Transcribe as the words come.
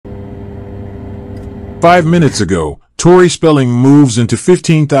5 minutes ago, Tori Spelling moves into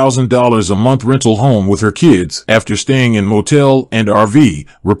 $15,000 a month rental home with her kids after staying in motel and RV,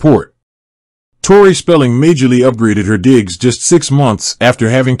 report. Tori Spelling majorly upgraded her digs just 6 months after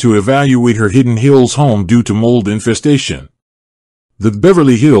having to evaluate her Hidden Hills home due to mold infestation. The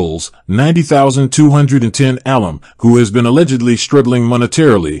Beverly Hills, 90,210 alum, who has been allegedly struggling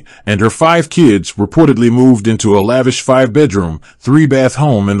monetarily, and her 5 kids reportedly moved into a lavish 5-bedroom, 3-bath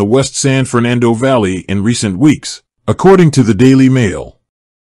home in the West San Fernando Valley in recent weeks, according to the Daily Mail.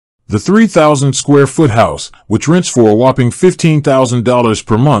 The 3,000-square-foot house, which rents for a whopping $15,000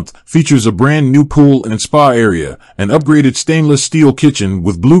 per month, features a brand-new pool and spa area, an upgraded stainless steel kitchen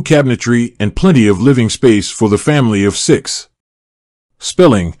with blue cabinetry, and plenty of living space for the family of 6.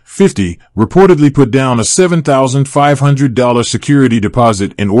 Spelling, 50, reportedly put down a $7,500 security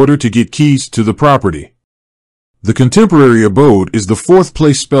deposit in order to get keys to the property. The contemporary abode is the 4th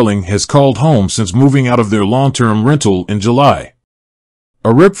place Spelling has called home since moving out of their long-term rental in July.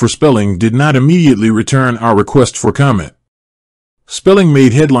 A rep for Spelling did not immediately return our request for comment. Spelling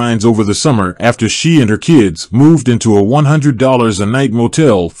made headlines over the summer after she and her kids moved into a $100 a night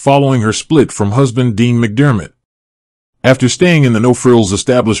motel following her split from husband Dean McDermott. After staying in the no-frills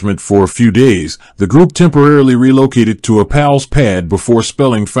establishment for a few days, the group temporarily relocated to a pal's pad before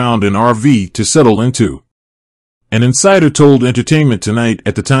Spelling found an RV to settle into. An insider told Entertainment Tonight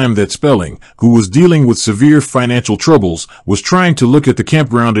at the time that Spelling, who was dealing with severe financial troubles, was trying to look at the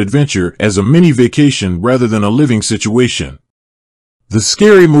campground adventure as a mini vacation rather than a living situation. The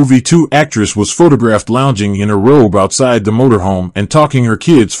Scary Movie 2 actress was photographed lounging in her robe outside the motorhome and talking her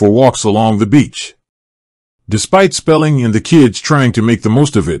kids for walks along the beach. Despite Spelling and the kids trying to make the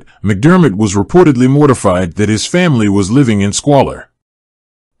most of it, McDermott was reportedly mortified that his family was living in squalor.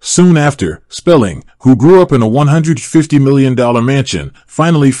 Soon after, Spelling, who grew up in a $150 million mansion,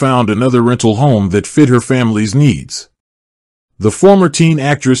 finally found another rental home that fit her family's needs. The former teen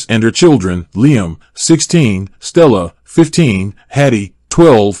actress and her children, Liam, 16, Stella, 15, Hattie,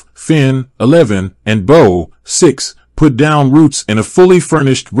 12, Finn, 11, and Beau, 6, put down roots in a fully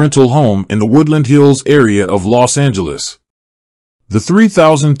furnished rental home in the Woodland Hills area of Los Angeles. The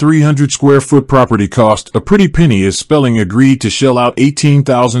 3,300-square-foot property cost a pretty penny as Spelling agreed to shell out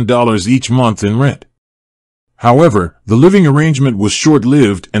 $18,000 each month in rent. However, the living arrangement was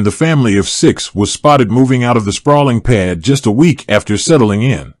short-lived and the family of 6 was spotted moving out of the sprawling pad just a week after settling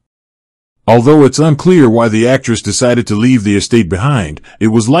in. Although it's unclear why the actress decided to leave the estate behind, it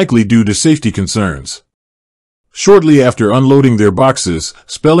was likely due to safety concerns. Shortly after unloading their boxes,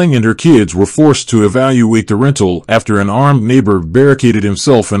 Spelling and her kids were forced to evaluate the rental after an armed neighbor barricaded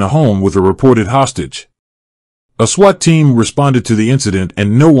himself in a home with a reported hostage. A SWAT team responded to the incident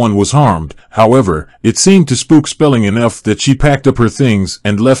and no one was harmed. However, it seemed to spook Spelling enough that she packed up her things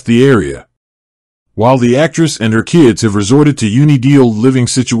and left the area. While the actress and her kids have resorted to uni-deal living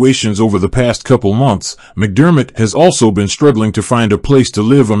situations over the past couple months, McDermott has also been struggling to find a place to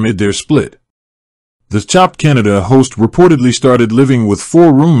live amid their split. The Chopped Canada host reportedly started living with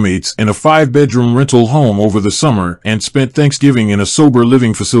 4 roommates in a 5-bedroom rental home over the summer and spent Thanksgiving in a sober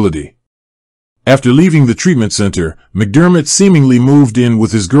living facility. After leaving the treatment center, McDermott seemingly moved in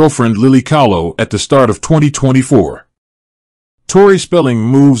with his girlfriend Lily Kahlo at the start of 2024. Tori Spelling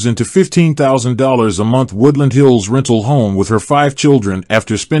moves into $15,000 a month Woodland Hills rental home with her 5 children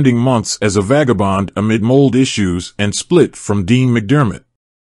after spending months as a vagabond amid mold issues and split from Dean McDermott.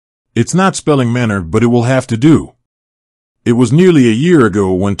 It's not Spelling Manor, but it will have to do. It was nearly a year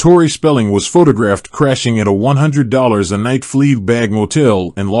ago when Tori Spelling was photographed crashing at a $100 a night flea bag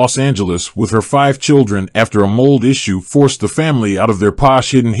motel in Los Angeles with her 5 children after a mold issue forced the family out of their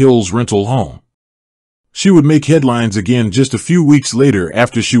posh Hidden Hills rental home. She would make headlines again just a few weeks later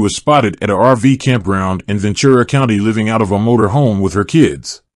after she was spotted at a RV campground in Ventura County living out of a motor home with her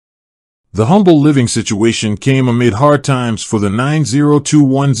kids. The humble living situation came amid hard times for the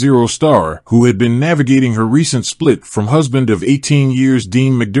 90210 star, who had been navigating her recent split from husband of 18 years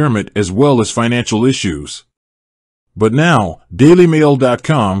Dean McDermott as well as financial issues. But now,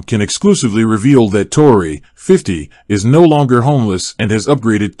 DailyMail.com can exclusively reveal that Tori, 50, is no longer homeless and has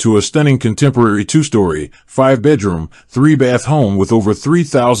upgraded to a stunning contemporary 2-story, 5-bedroom, 3-bath home with over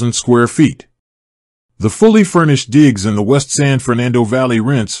 3,000 square feet. The fully furnished digs in the West San Fernando Valley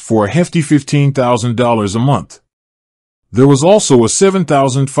rents for a hefty $15,000 a month. There was also a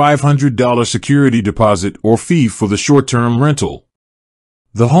 $7,500 security deposit or fee for the short-term rental.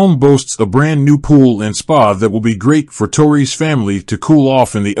 The home boasts a brand new pool and spa that will be great for Tori's family to cool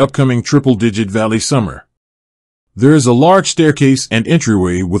off in the upcoming triple-digit Valley summer. There is a large staircase and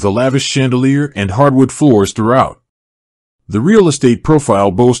entryway with a lavish chandelier and hardwood floors throughout. The real estate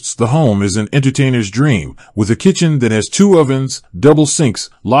profile boasts the home is an entertainer's dream, with a kitchen that has 2 ovens, double sinks,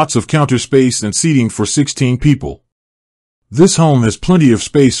 lots of counter space, and seating for 16 people. This home has plenty of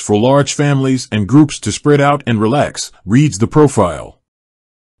space for large families and groups to spread out and relax, reads the profile.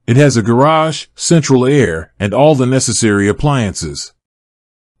 It has a garage, central air, and all the necessary appliances.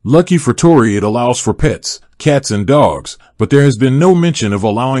 Lucky for Tori, it allows for pets, cats and dogs, but there has been no mention of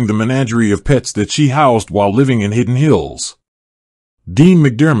allowing the menagerie of pets that she housed while living in Hidden Hills. Dean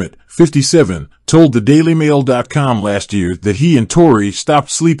McDermott, 57, told the DailyMail.com last year that he and Tori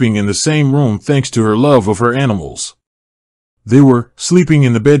stopped sleeping in the same room thanks to her love of her animals. They were sleeping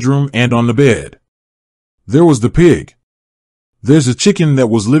in the bedroom and on the bed. There was the pig. There's a chicken that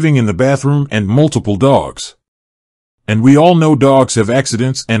was living in the bathroom and multiple dogs. And we all know dogs have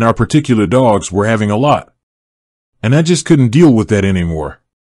accidents, and our particular dogs were having a lot. And I just couldn't deal with that anymore.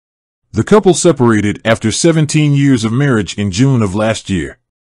 The couple separated after 17 years of marriage in June of last year.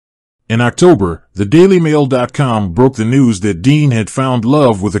 In October, the DailyMail.com broke the news that Dean had found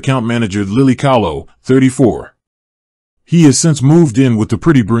love with account manager Lily Kahlo, 34. He has since moved in with the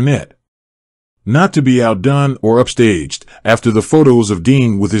pretty brunette. Not to be outdone or upstaged, after the photos of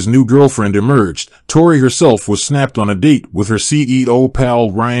Dean with his new girlfriend emerged, Tori herself was snapped on a date with her CEO pal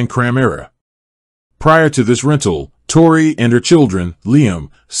Ryan Cramera. Prior to this rental, Tori and her children, Liam,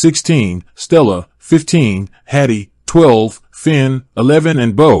 16, Stella, 15, Hattie, 12, Finn, 11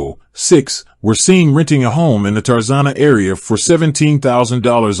 and Bo, 6, were seen renting a home in the Tarzana area for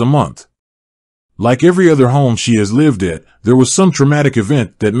 $17,000 a month. Like every other home she has lived at, there was some traumatic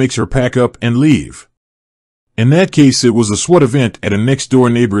event that makes her pack up and leave. In that case, it was a SWAT event at a next-door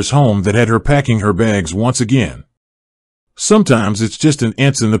neighbor's home that had her packing her bags once again. Sometimes it's just an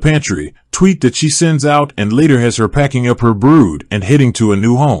ants in the pantry tweet that she sends out and later has her packing up her brood and heading to a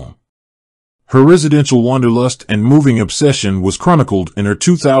new home. Her residential wanderlust and moving obsession was chronicled in her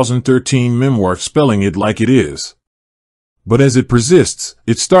 2013 memoir Spelling It Like It Is. But as it persists,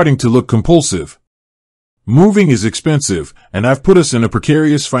 it's starting to look compulsive. Moving is expensive, and I've put us in a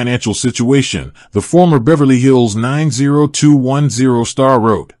precarious financial situation, the former Beverly Hills 90210 star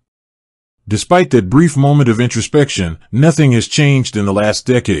wrote. Despite that brief moment of introspection, nothing has changed in the last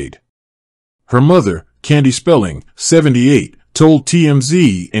decade. Her mother, Tori Spelling, 78, told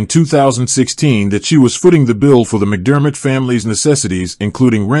TMZ in 2016 that she was footing the bill for the McDermott family's necessities,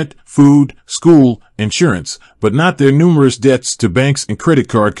 including rent, food, school, insurance, but not their numerous debts to banks and credit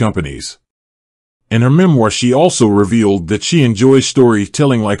card companies. In her memoir, she also revealed that she enjoys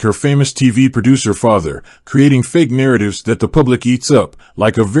storytelling like her famous TV producer father, creating fake narratives that the public eats up,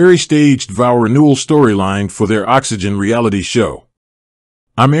 like a very staged vow renewal storyline for their Oxygen reality show.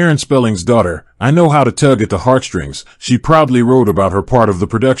 I'm Aaron Spelling's daughter. I know how to tug at the heartstrings, she proudly wrote about her part of the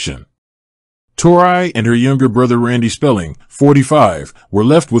production. Tori and her younger brother Randy Spelling, 45, were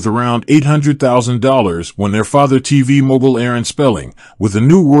left with around $800,000 when their father, TV mogul Aaron Spelling, with a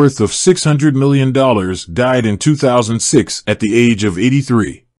new worth of $600 million, died in 2006 at the age of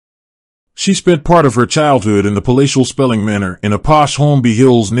 83. She spent part of her childhood in the palatial Spelling Manor in a posh Holmby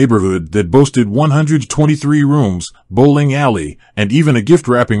Hills neighborhood that boasted 123 rooms, bowling alley, and even a gift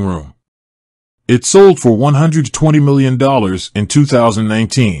wrapping room. It sold for $120 million in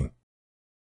 2019.